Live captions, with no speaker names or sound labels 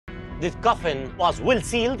The coffin was well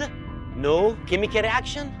sealed, no chemical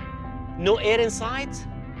reaction, no air inside,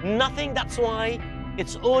 nothing. That's why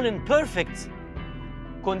it's all in perfect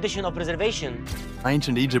condition of preservation.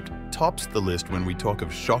 Ancient Egypt tops the list when we talk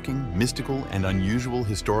of shocking, mystical, and unusual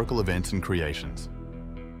historical events and creations.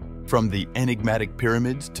 From the enigmatic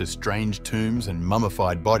pyramids to strange tombs and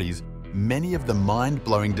mummified bodies, many of the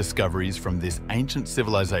mind-blowing discoveries from this ancient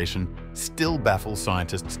civilization still baffle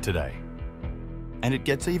scientists today. And it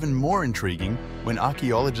gets even more intriguing when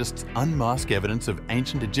archaeologists unmask evidence of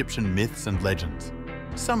ancient Egyptian myths and legends,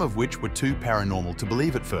 some of which were too paranormal to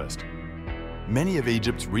believe at first. Many of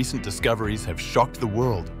Egypt's recent discoveries have shocked the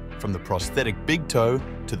world, from the prosthetic big toe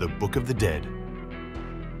to the Book of the Dead.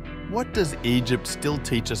 What does Egypt still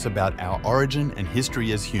teach us about our origin and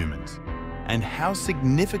history as humans? And how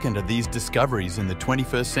significant are these discoveries in the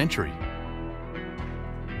 21st century?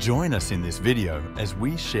 Join us in this video as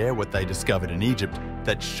we share what they discovered in Egypt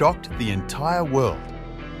that shocked the entire world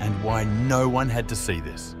and why no one had to see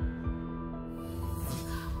this.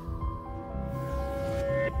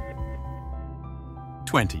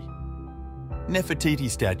 Nefertiti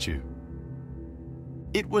statue.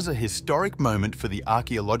 It was a historic moment for the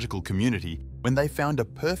archaeological community when they found a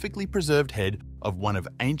perfectly preserved head of one of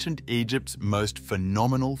ancient Egypt's most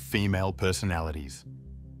phenomenal female personalities.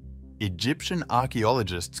 Egyptian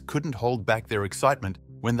archaeologists couldn't hold back their excitement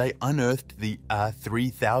when they unearthed the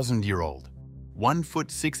 3,000-year-old, 1 foot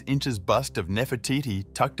 6 inches bust of Nefertiti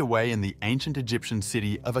tucked away in the ancient Egyptian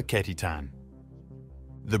city of Akhetitan.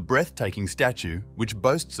 The breathtaking statue, which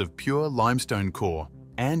boasts of pure limestone core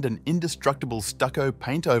and an indestructible stucco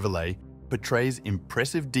paint overlay, portrays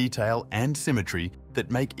impressive detail and symmetry that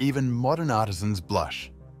make even modern artisans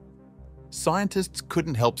blush. Scientists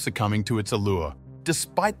couldn't help succumbing to its allure,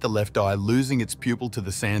 despite the left eye losing its pupil to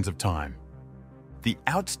the sands of time. The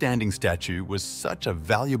outstanding statue was such a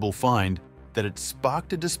valuable find that it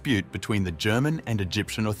sparked a dispute between the German and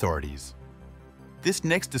Egyptian authorities. This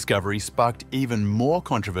next discovery sparked even more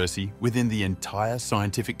controversy within the entire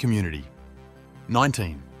scientific community.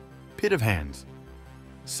 19. Pit of hands.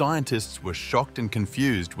 Scientists were shocked and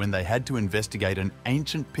confused when they had to investigate an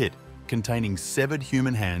ancient pit containing severed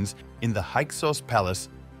human hands in the Hyksos Palace,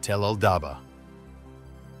 Tel el-Daba.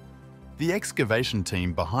 The excavation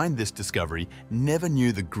team behind this discovery never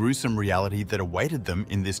knew the gruesome reality that awaited them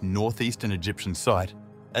in this northeastern Egyptian site,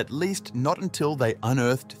 at least not until they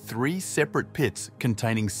unearthed 3 separate pits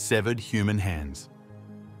containing severed human hands.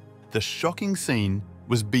 The shocking scene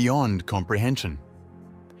was beyond comprehension.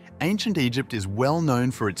 Ancient Egypt is well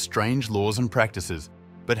known for its strange laws and practices,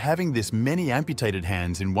 but having this many amputated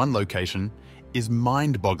hands in one location is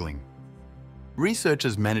mind-boggling.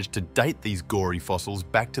 Researchers managed to date these gory fossils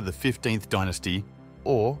back to the 15th dynasty,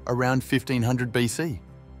 or around 1500 BC.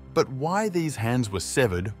 But why these hands were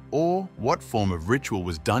severed, or what form of ritual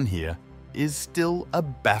was done here, is still a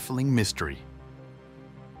baffling mystery.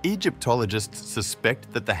 Egyptologists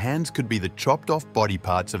suspect that the hands could be the chopped-off body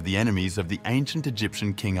parts of the enemies of the ancient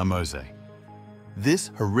Egyptian king Ahmose. This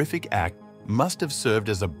horrific act must have served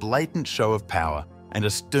as a blatant show of power and a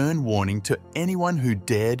stern warning to anyone who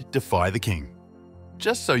dared defy the king.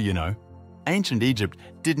 Just so you know, ancient Egypt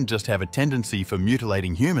didn't just have a tendency for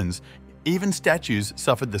mutilating humans, even statues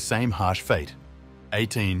suffered the same harsh fate.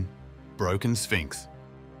 18. Broken Sphinx.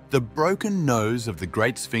 The broken nose of the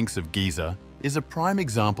Great Sphinx of Giza is a prime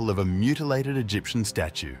example of a mutilated Egyptian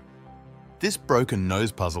statue. This broken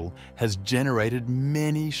nose puzzle has generated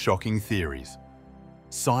many shocking theories.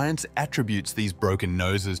 Science attributes these broken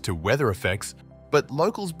noses to weather effects, but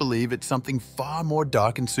locals believe it's something far more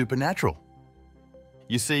dark and supernatural.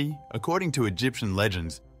 You see, according to Egyptian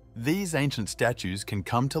legends, these ancient statues can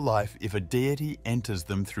come to life if a deity enters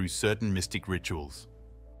them through certain mystic rituals.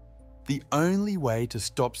 The only way to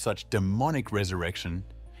stop such demonic resurrection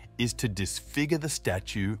is to disfigure the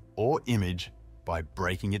statue or image by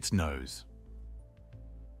breaking its nose.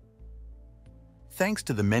 Thanks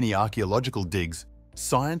to the many archaeological digs,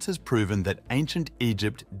 science has proven that ancient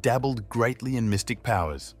Egypt dabbled greatly in mystic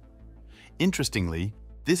powers. Interestingly,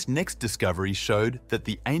 this next discovery showed that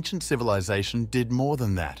the ancient civilization did more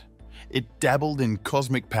than that. It dabbled in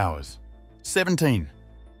cosmic powers. 17.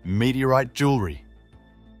 Meteorite jewelry.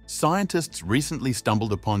 Scientists recently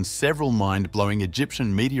stumbled upon several mind-blowing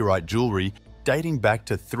Egyptian meteorite jewelry dating back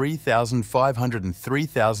to 3,500 and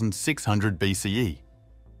 3,600 BCE.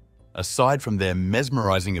 Aside from their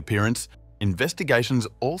mesmerizing appearance, investigations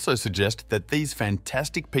also suggest that these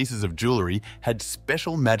fantastic pieces of jewelry had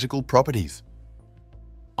special magical properties.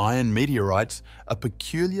 Iron meteorites, a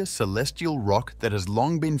peculiar celestial rock that has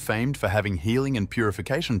long been famed for having healing and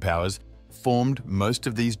purification powers, formed most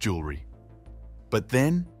of these jewelry. But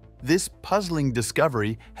then, This puzzling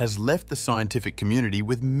discovery has left the scientific community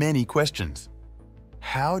with many questions.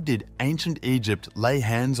 How did ancient Egypt lay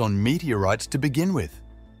hands on meteorites to begin with?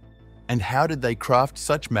 And how did they craft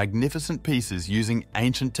such magnificent pieces using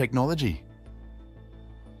ancient technology?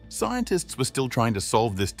 Scientists were still trying to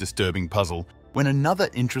solve this disturbing puzzle when another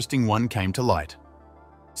interesting one came to light.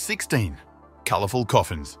 16. Colourful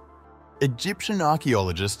coffins. Egyptian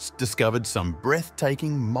archaeologists discovered some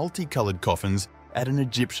breathtaking multicoloured coffins at an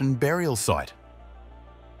Egyptian burial site.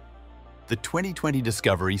 The 2020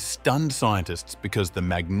 discovery stunned scientists because the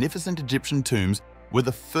magnificent Egyptian tombs were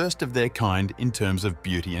the first of their kind in terms of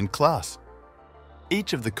beauty and class.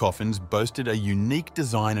 Each of the coffins boasted a unique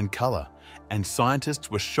design and colour, and scientists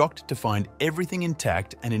were shocked to find everything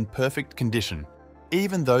intact and in perfect condition,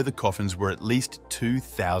 even though the coffins were at least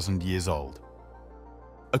 2,000 years old.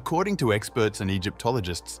 According to experts and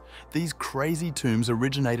Egyptologists, these crazy tombs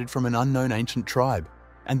originated from an unknown ancient tribe,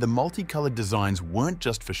 and the multicoloured designs weren't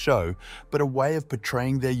just for show, but a way of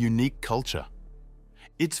portraying their unique culture.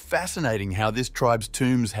 It's fascinating how this tribe's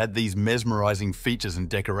tombs had these mesmerising features and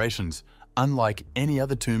decorations, unlike any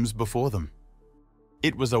other tombs before them.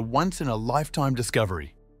 It was a once-in-a-lifetime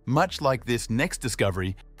discovery, much like this next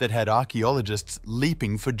discovery that had archaeologists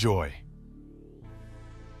leaping for joy.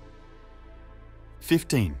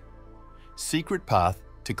 15. Secret path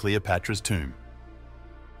to Cleopatra's tomb.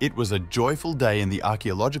 It was a joyful day in the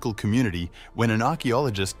archaeological community when an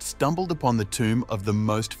archaeologist stumbled upon the tomb of the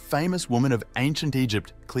most famous woman of ancient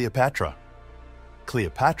Egypt, Cleopatra.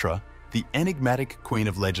 Cleopatra, the enigmatic queen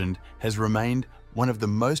of legend, has remained one of the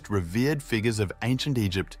most revered figures of ancient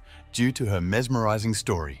Egypt due to her mesmerizing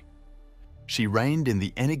story. She reigned in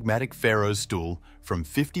the enigmatic pharaoh's stool from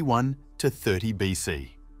 51 to 30 BC.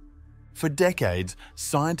 For decades,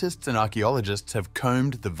 scientists and archaeologists have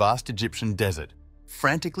combed the vast Egyptian desert,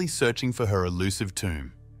 frantically searching for her elusive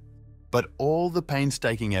tomb. But all the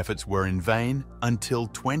painstaking efforts were in vain until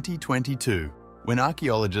 2022, when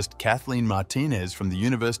archaeologist Kathleen Martinez from the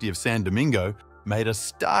University of San Domingo made a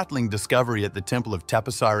startling discovery at the Temple of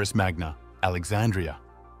Taposiris Magna, Alexandria.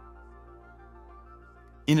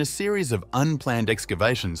 In a series of unplanned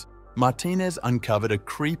excavations, Martinez uncovered a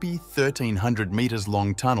creepy 1,300 meters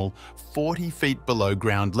long tunnel 40 feet below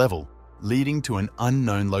ground level, leading to an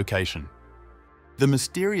unknown location. The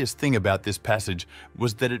mysterious thing about this passage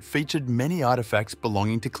was that it featured many artifacts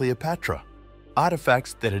belonging to Cleopatra,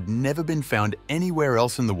 artifacts that had never been found anywhere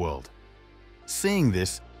else in the world. Seeing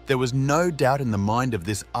this, there was no doubt in the mind of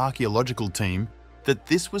this archaeological team that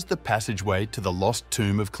this was the passageway to the lost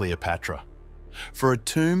tomb of Cleopatra. For a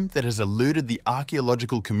tomb that has eluded the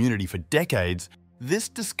archaeological community for decades, this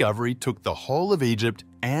discovery took the whole of Egypt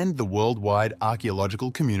and the worldwide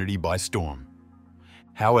archaeological community by storm.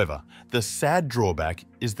 However, the sad drawback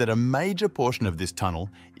is that a major portion of this tunnel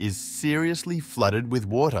is seriously flooded with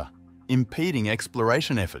water, impeding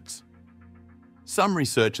exploration efforts. Some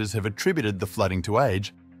researchers have attributed the flooding to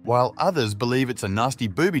age, while others believe it's a nasty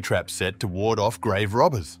booby trap set to ward off grave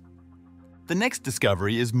robbers. The next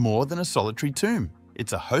discovery is more than a solitary tomb.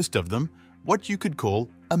 It's a host of them, what you could call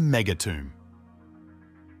a megatomb.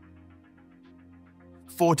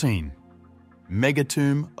 14.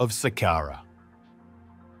 Megatomb of Saqqara.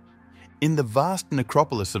 In the vast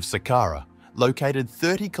necropolis of Saqqara, located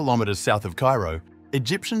 30 kilometers south of Cairo,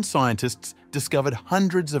 Egyptian scientists discovered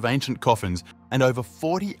hundreds of ancient coffins and over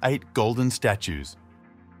 48 golden statues.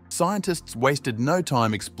 Scientists wasted no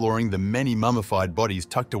time exploring the many mummified bodies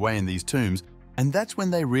tucked away in these tombs, and that's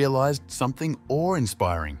when they realized something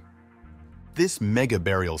awe-inspiring. This mega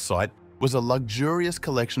burial site was a luxurious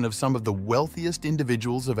collection of some of the wealthiest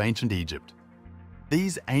individuals of ancient Egypt.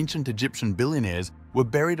 These ancient Egyptian billionaires were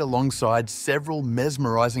buried alongside several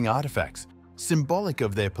mesmerizing artifacts, symbolic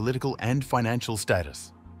of their political and financial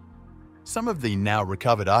status. Some of the now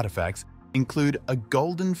recovered artifacts include a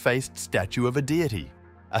golden-faced statue of a deity,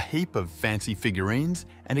 a heap of fancy figurines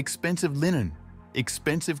and expensive linen,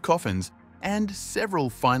 expensive coffins, and several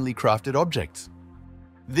finely crafted objects.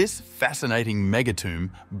 This fascinating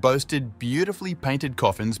megatomb boasted beautifully painted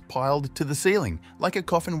coffins piled to the ceiling, like a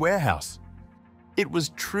coffin warehouse. It was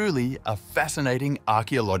truly a fascinating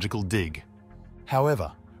archaeological dig.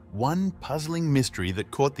 However, one puzzling mystery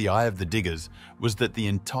that caught the eye of the diggers was that the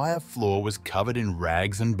entire floor was covered in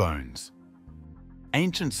rags and bones.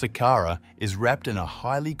 Ancient Saqqara is wrapped in a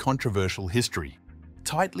highly controversial history,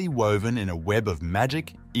 tightly woven in a web of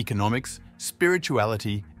magic, economics,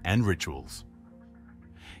 spirituality, and rituals.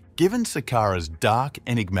 Given Saqqara's dark,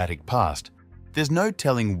 enigmatic past, there's no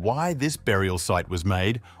telling why this burial site was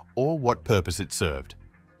made or what purpose it served.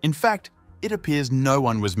 In fact, it appears no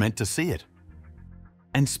one was meant to see it.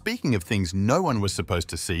 And speaking of things no one was supposed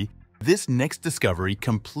to see, this next discovery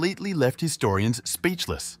completely left historians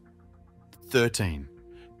speechless. 13.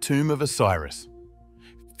 Tomb of Osiris.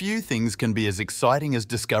 Few things can be as exciting as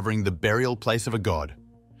discovering the burial place of a god.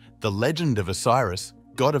 The legend of Osiris,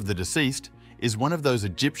 god of the deceased, is one of those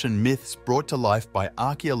Egyptian myths brought to life by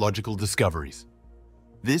archaeological discoveries.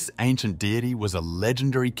 This ancient deity was a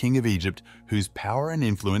legendary king of Egypt whose power and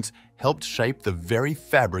influence helped shape the very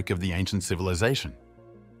fabric of the ancient civilization.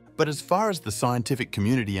 But as far as the scientific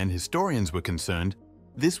community and historians were concerned,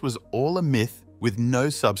 this was all a myth with no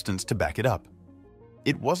substance to back it up.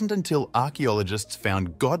 It wasn't until archaeologists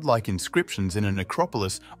found godlike inscriptions in a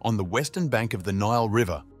necropolis on the western bank of the Nile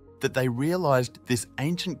River that they realized this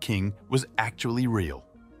ancient king was actually real.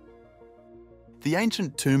 The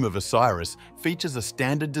ancient tomb of Osiris features a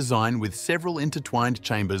standard design with several intertwined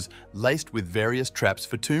chambers laced with various traps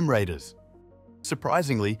for tomb raiders.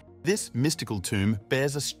 Surprisingly, this mystical tomb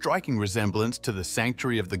bears a striking resemblance to the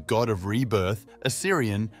sanctuary of the god of rebirth,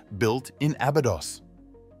 Osirian, built in Abydos.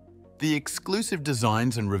 The exclusive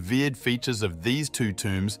designs and revered features of these two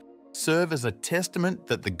tombs serve as a testament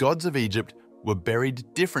that the gods of Egypt were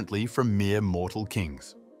buried differently from mere mortal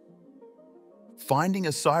kings. Finding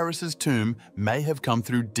Osiris's tomb may have come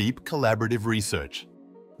through deep collaborative research.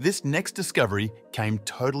 This next discovery came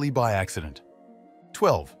totally by accident.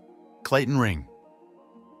 12. Clayton Ring.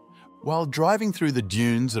 While driving through the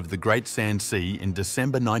dunes of the Great Sand Sea in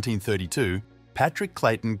December 1932, Patrick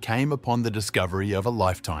Clayton came upon the discovery of a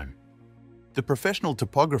lifetime. The professional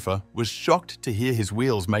topographer was shocked to hear his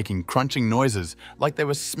wheels making crunching noises like they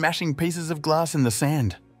were smashing pieces of glass in the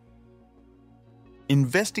sand.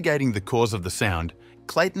 Investigating the cause of the sound,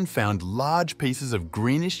 Clayton found large pieces of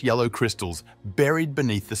greenish-yellow crystals buried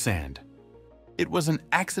beneath the sand. It was an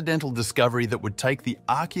accidental discovery that would take the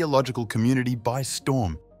archaeological community by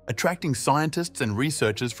storm, attracting scientists and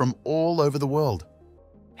researchers from all over the world.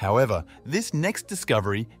 However, this next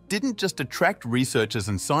discovery didn't just attract researchers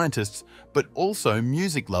and scientists, but also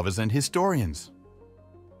music lovers and historians.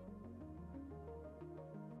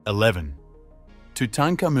 11.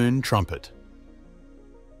 Tutankhamun Trumpet.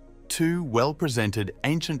 Two well-presented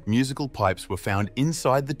ancient musical pipes were found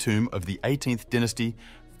inside the tomb of the 18th dynasty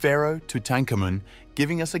Pharaoh Tutankhamun,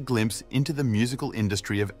 giving us a glimpse into the musical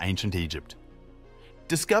industry of ancient Egypt.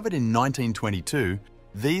 Discovered in 1922,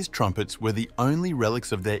 these trumpets were the only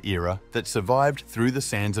relics of their era that survived through the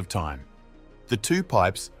sands of time. The two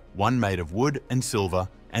pipes, one made of wood and silver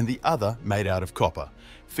and the other made out of copper,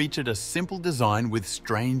 featured a simple design with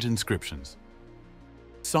strange inscriptions.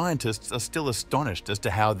 Scientists are still astonished as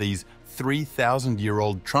to how these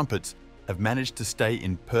 3,000-year-old trumpets have managed to stay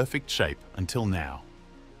in perfect shape until now.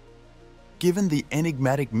 Given the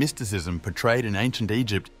enigmatic mysticism portrayed in ancient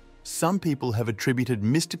Egypt, some people have attributed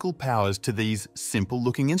mystical powers to these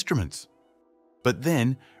simple-looking instruments. But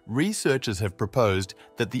then, researchers have proposed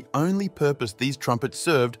that the only purpose these trumpets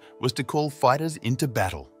served was to call fighters into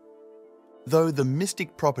battle. Though the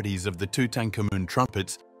mystic properties of the Tutankhamun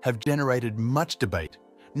trumpets have generated much debate,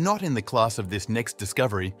 not in the class of this next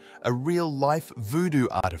discovery, a real-life voodoo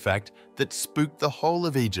artifact that spooked the whole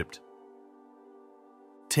of Egypt.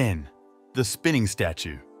 10. The Spinning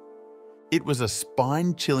Statue. It was a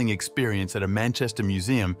spine-chilling experience at a Manchester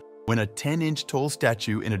museum when a 10-inch tall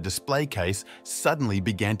statue in a display case suddenly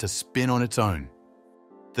began to spin on its own.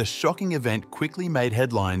 The shocking event quickly made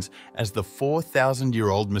headlines as the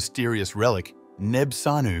 4,000-year-old mysterious relic, Neb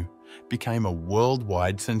Sanu, became a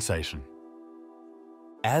worldwide sensation.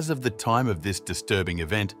 As of the time of this disturbing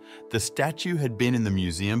event, the statue had been in the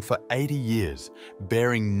museum for 80 years,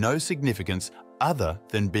 bearing no significance other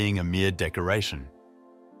than being a mere decoration.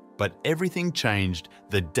 But everything changed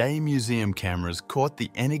the day museum cameras caught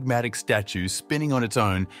the enigmatic statue spinning on its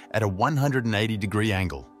own at a 180-degree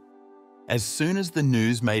angle. As soon as the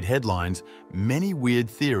news made headlines, many weird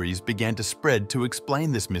theories began to spread to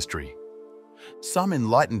explain this mystery. Some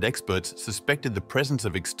enlightened experts suspected the presence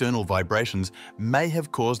of external vibrations may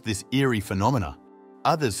have caused this eerie phenomena.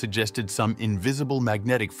 Others suggested some invisible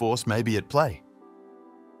magnetic force may be at play.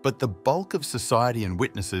 But the bulk of society and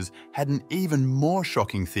witnesses had an even more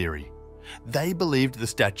shocking theory. They believed the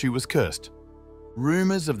statue was cursed.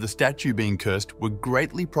 Rumours of the statue being cursed were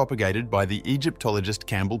greatly propagated by the Egyptologist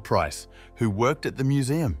Campbell Price, who worked at the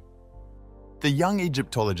museum. The young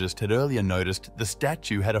Egyptologist had earlier noticed the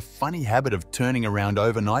statue had a funny habit of turning around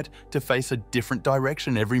overnight to face a different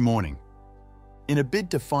direction every morning. In a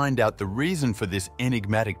bid to find out the reason for this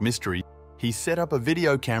enigmatic mystery, he set up a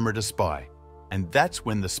video camera to spy, and that's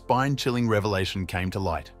when the spine-chilling revelation came to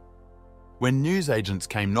light. When news agents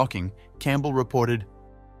came knocking, Campbell reported,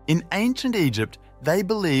 "In ancient Egypt, They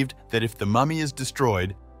believed that if the mummy is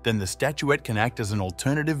destroyed, then the statuette can act as an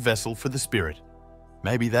alternative vessel for the spirit.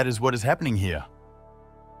 Maybe that is what is happening here.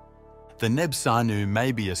 The Neb Sanu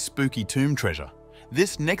may be a spooky tomb treasure.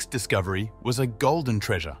 This next discovery was a golden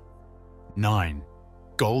treasure. 9.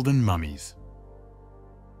 Golden mummies.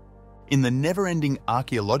 In the never-ending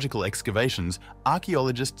archaeological excavations,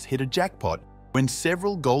 archaeologists hit a jackpot when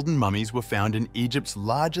several golden mummies were found in Egypt's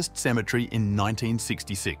largest cemetery in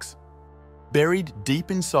 1966. Buried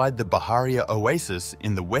deep inside the Baharia oasis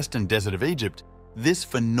in the western desert of Egypt, this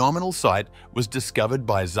phenomenal site was discovered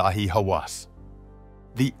by Zahi Hawass.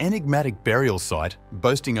 The enigmatic burial site,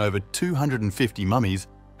 boasting over 250 mummies,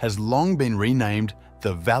 has long been renamed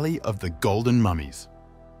the Valley of the Golden Mummies.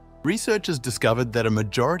 Researchers discovered that a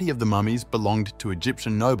majority of the mummies belonged to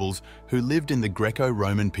Egyptian nobles who lived in the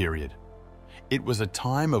Greco-Roman period. It was a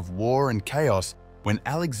time of war and chaos when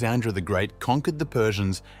Alexander the Great conquered the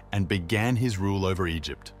Persians and began his rule over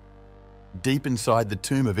Egypt. Deep inside the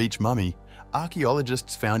tomb of each mummy,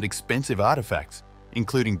 archaeologists found expensive artifacts,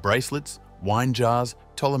 including bracelets, wine jars,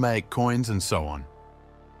 Ptolemaic coins, and so on.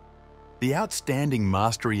 The outstanding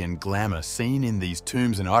mastery and glamour seen in these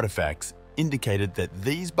tombs and artifacts indicated that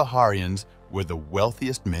these Baharians were the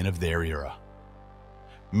wealthiest men of their era.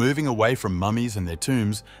 Moving away from mummies and their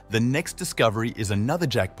tombs, the next discovery is another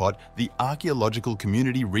jackpot the archaeological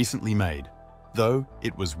community recently made, though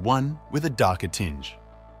it was one with a darker tinge.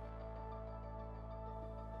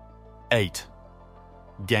 8.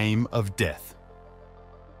 Game of Death.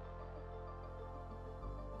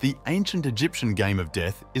 The ancient Egyptian game of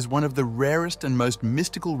death is one of the rarest and most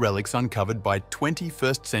mystical relics uncovered by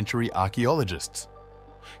 21st century archaeologists.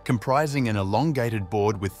 Comprising an elongated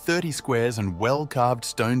board with 30 squares and well-carved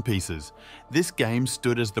stone pieces, this game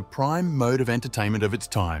stood as the prime mode of entertainment of its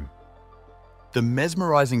time. The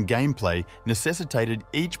mesmerizing gameplay necessitated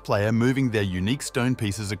each player moving their unique stone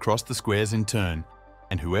pieces across the squares in turn,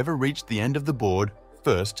 and whoever reached the end of the board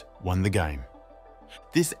first won the game.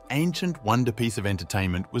 This ancient wonder piece of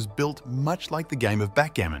entertainment was built much like the game of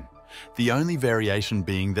backgammon, the only variation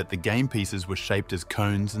being that the game pieces were shaped as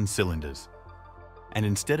cones and cylinders. And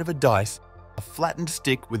instead of a dice, a flattened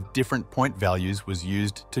stick with different point values was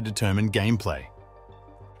used to determine gameplay.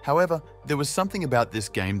 However, there was something about this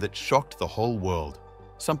game that shocked the whole world,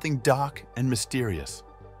 something dark and mysterious.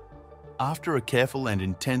 After a careful and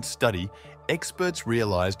intense study, experts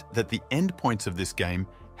realized that the endpoints of this game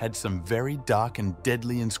had some very dark and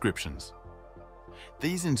deadly inscriptions.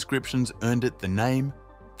 These inscriptions earned it the name,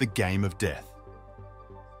 the Game of Death.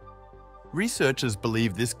 Researchers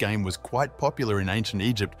believe this game was quite popular in ancient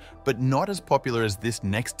Egypt, but not as popular as this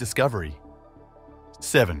next discovery.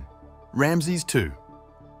 7. Ramses II.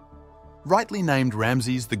 Rightly named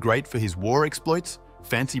Ramses the Great for his war exploits,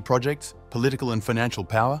 fancy projects, political and financial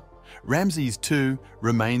power, Ramses II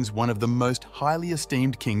remains one of the most highly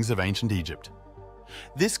esteemed kings of ancient Egypt.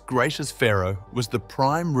 This gracious pharaoh was the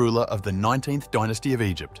prime ruler of the 19th dynasty of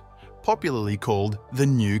Egypt, popularly called the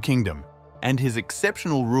New Kingdom, and his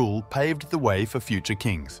exceptional rule paved the way for future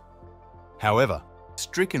kings. However,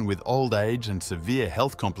 stricken with old age and severe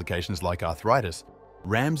health complications like arthritis,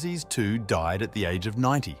 Ramses II died at the age of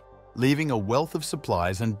 90, leaving a wealth of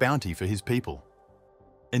supplies and bounty for his people.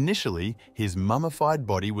 Initially, his mummified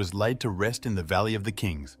body was laid to rest in the Valley of the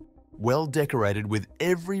Kings, well decorated with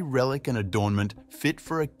every relic and adornment fit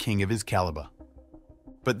for a king of his caliber.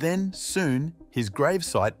 But then, soon, his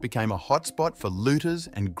gravesite became a hotspot for looters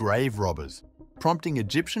and grave robbers, prompting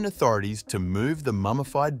Egyptian authorities to move the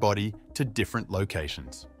mummified body to different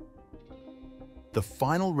locations. The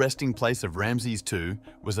final resting place of Ramses II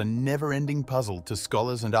was a never-ending puzzle to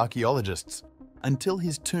scholars and archaeologists, until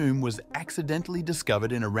his tomb was accidentally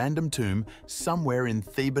discovered in a random tomb somewhere in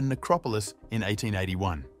Theban necropolis in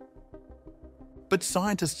 1881. But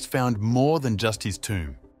scientists found more than just his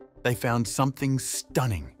tomb. They found something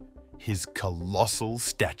stunning: his colossal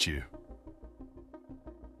statue.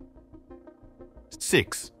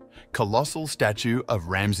 6. Colossal statue of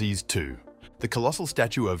Ramses II. The colossal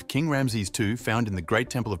statue of King Ramses II, found in the Great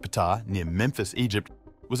Temple of Ptah near Memphis, Egypt,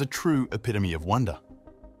 was a true epitome of wonder.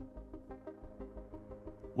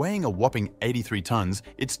 Weighing a whopping 83 tons,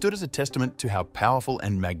 it stood as a testament to how powerful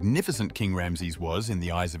and magnificent King Ramses was in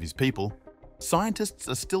the eyes of his people. Scientists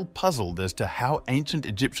are still puzzled as to how ancient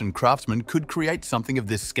Egyptian craftsmen could create something of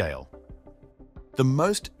this scale. The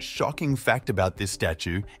most shocking fact about this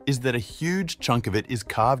statue is that a huge chunk of it is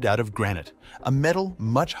carved out of granite, a metal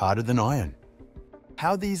much harder than iron.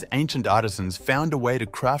 How these ancient artisans found a way to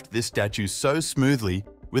craft this statue so smoothly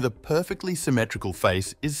with a perfectly symmetrical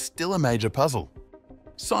face is still a major puzzle.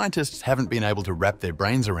 Scientists haven't been able to wrap their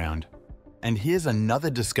brains around. And here's another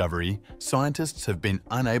discovery scientists have been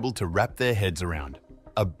unable to wrap their heads around: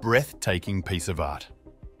 a breathtaking piece of art.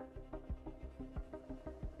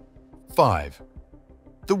 5.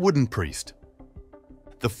 The Wooden Priest.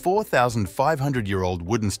 The 4,500-year-old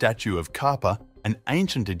wooden statue of Kappa, an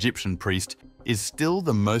ancient Egyptian priest, is still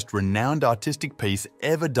the most renowned artistic piece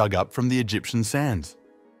ever dug up from the Egyptian sands.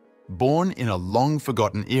 Born in a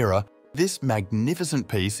long-forgotten era, this magnificent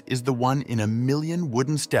piece is the one in a million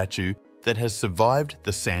wooden statue that has survived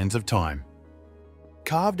the sands of time.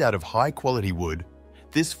 Carved out of high-quality wood,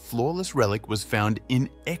 this flawless relic was found in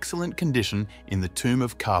excellent condition in the tomb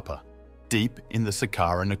of Kappa, deep in the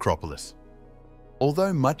Saqqara necropolis.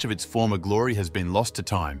 Although much of its former glory has been lost to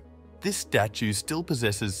time, this statue still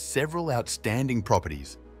possesses several outstanding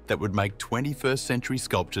properties that would make 21st century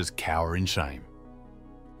sculptures cower in shame.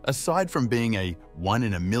 Aside from being a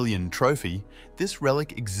one-in-a-million trophy, this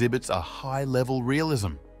relic exhibits a high-level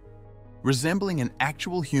realism. Resembling an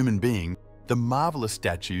actual human being, the marvelous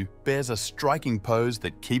statue bears a striking pose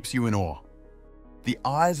that keeps you in awe. The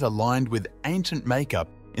eyes are lined with ancient makeup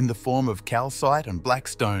in the form of calcite and black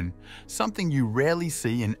stone, something you rarely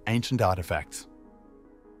see in ancient artifacts.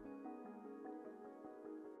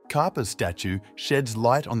 Kappa's statue sheds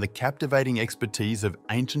light on the captivating expertise of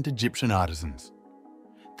ancient Egyptian artisans.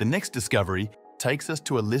 The next discovery takes us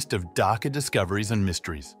to a list of darker discoveries and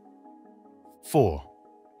mysteries. 4.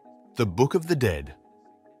 The Book of the Dead.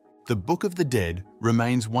 The Book of the Dead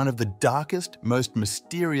remains one of the darkest, most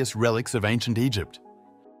mysterious relics of ancient Egypt.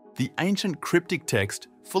 The ancient cryptic text,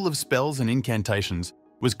 full of spells and incantations,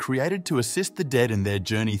 was created to assist the dead in their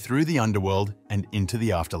journey through the underworld and into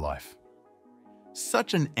the afterlife.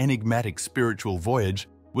 Such an enigmatic spiritual voyage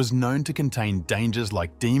was known to contain dangers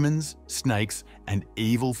like demons, snakes, and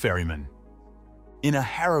evil ferrymen. In a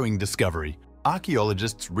harrowing discovery,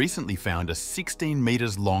 archaeologists recently found a 16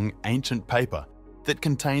 meters long ancient paper that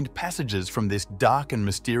contained passages from this dark and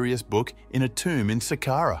mysterious book in a tomb in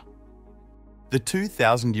Saqqara. The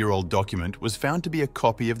 2,000-year-old document was found to be a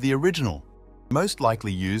copy of the original, most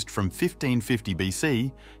likely used from 1550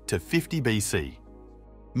 BC to 50 BC.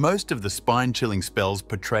 Most of the spine-chilling spells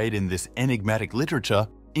portrayed in this enigmatic literature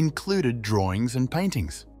included drawings and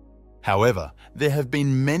paintings. However, there have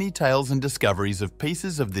been many tales and discoveries of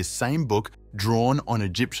pieces of this same book drawn on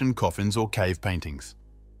Egyptian coffins or cave paintings.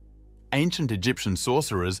 Ancient Egyptian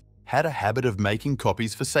sorcerers had a habit of making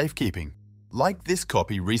copies for safekeeping, like this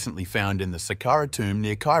copy recently found in the Saqqara tomb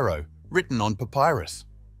near Cairo, written on papyrus.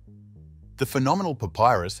 The phenomenal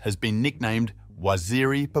papyrus has been nicknamed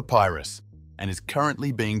Waziri Papyrus and is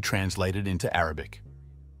currently being translated into Arabic.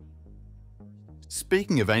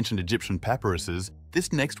 Speaking of ancient Egyptian papyruses,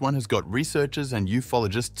 this next one has got researchers and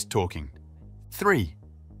ufologists talking. 3.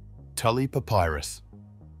 Tully Papyrus.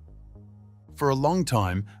 For a long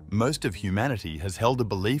time, most of humanity has held a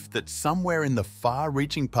belief that somewhere in the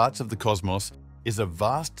far-reaching parts of the cosmos is a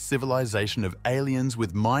vast civilization of aliens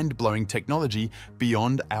with mind-blowing technology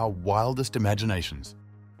beyond our wildest imaginations.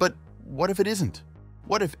 But what if it isn't?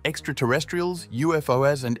 What if extraterrestrials,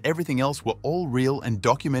 UFOs, and everything else were all real and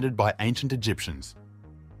documented by ancient Egyptians?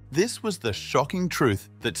 This was the shocking truth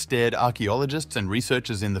that stared archaeologists and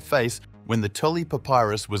researchers in the face when the Tully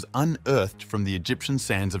Papyrus was unearthed from the Egyptian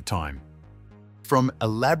sands of time. From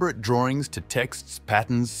elaborate drawings to texts,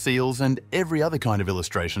 patterns, seals, and every other kind of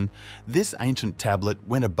illustration, this ancient tablet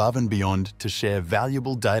went above and beyond to share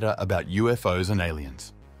valuable data about UFOs and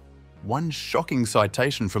aliens. One shocking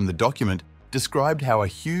citation from the document described how a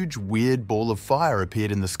huge, weird ball of fire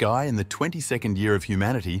appeared in the sky in the 22nd year of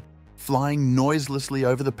humanity, flying noiselessly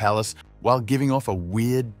over the palace while giving off a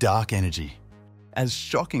weird, dark energy. As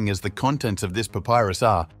shocking as the contents of this papyrus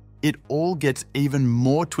are, it all gets even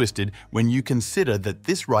more twisted when you consider that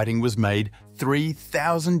this writing was made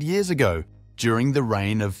 3,000 years ago, during the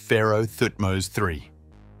reign of Pharaoh Thutmose III.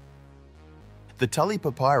 The Tully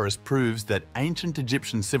Papyrus proves that ancient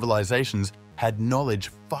Egyptian civilizations had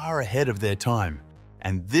knowledge far ahead of their time,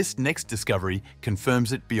 and this next discovery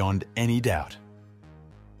confirms it beyond any doubt.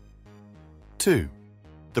 2.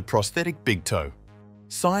 The prosthetic big toe.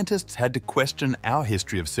 Scientists had to question our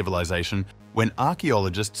history of civilization when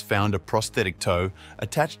archaeologists found a prosthetic toe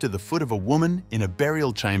attached to the foot of a woman in a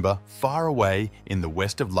burial chamber far away in the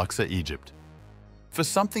west of Luxor, Egypt. For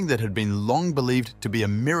something that had been long believed to be a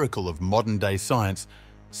miracle of modern-day science,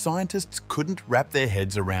 scientists couldn't wrap their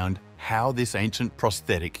heads around how this ancient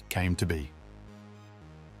prosthetic came to be.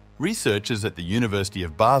 Researchers at the University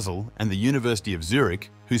of Basel and the University of Zurich,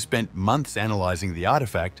 who spent months analysing the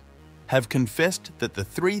artefact, have confessed that the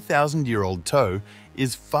 3,000-year-old toe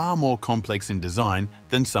is far more complex in design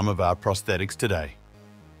than some of our prosthetics today.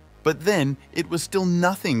 But then, it was still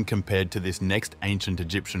nothing compared to this next ancient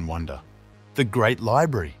Egyptian wonder, the Great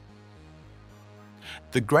Library.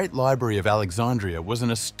 The Great Library of Alexandria was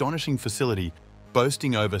an astonishing facility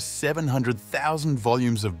boasting over 700,000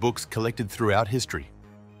 volumes of books collected throughout history.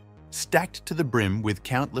 Stacked to the brim with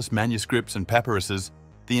countless manuscripts and papyruses,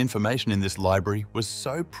 the information in this library was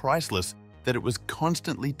so priceless that it was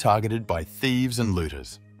constantly targeted by thieves and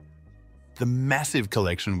looters. The massive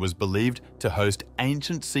collection was believed to host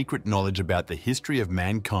ancient secret knowledge about the history of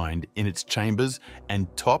mankind in its chambers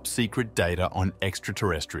and top-secret data on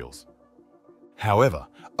extraterrestrials. However,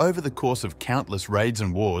 over the course of countless raids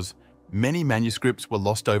and wars, many manuscripts were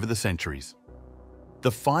lost over the centuries.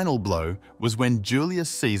 The final blow was when Julius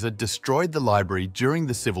Caesar destroyed the library during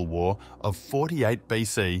the Civil War of 48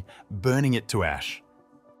 BC, burning it to ash.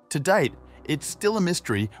 To date, it's still a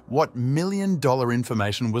mystery what million-dollar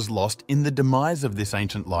information was lost in the demise of this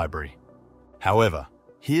ancient library. However,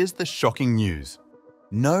 here's the shocking news.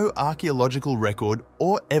 No archaeological record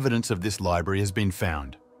or evidence of this library has been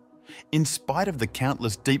found. In spite of the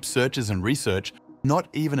countless deep searches and research, not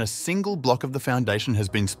even a single block of the foundation has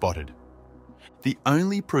been spotted. The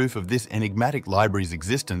only proof of this enigmatic library's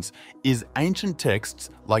existence is ancient texts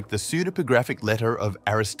like the pseudepigraphic letter of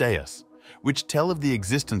Aristeas, which tell of the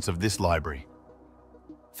existence of this library.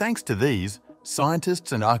 Thanks to these,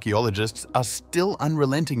 scientists and archaeologists are still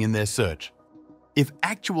unrelenting in their search. If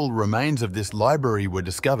actual remains of this library were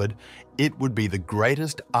discovered, it would be the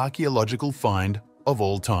greatest archaeological find of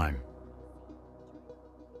all time.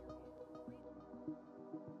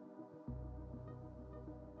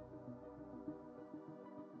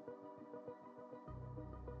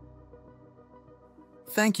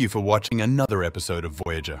 Thank you for watching another episode of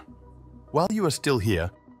Voyager. While you are still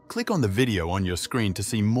here, click on the video on your screen to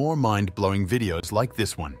see more mind-blowing videos like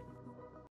this one.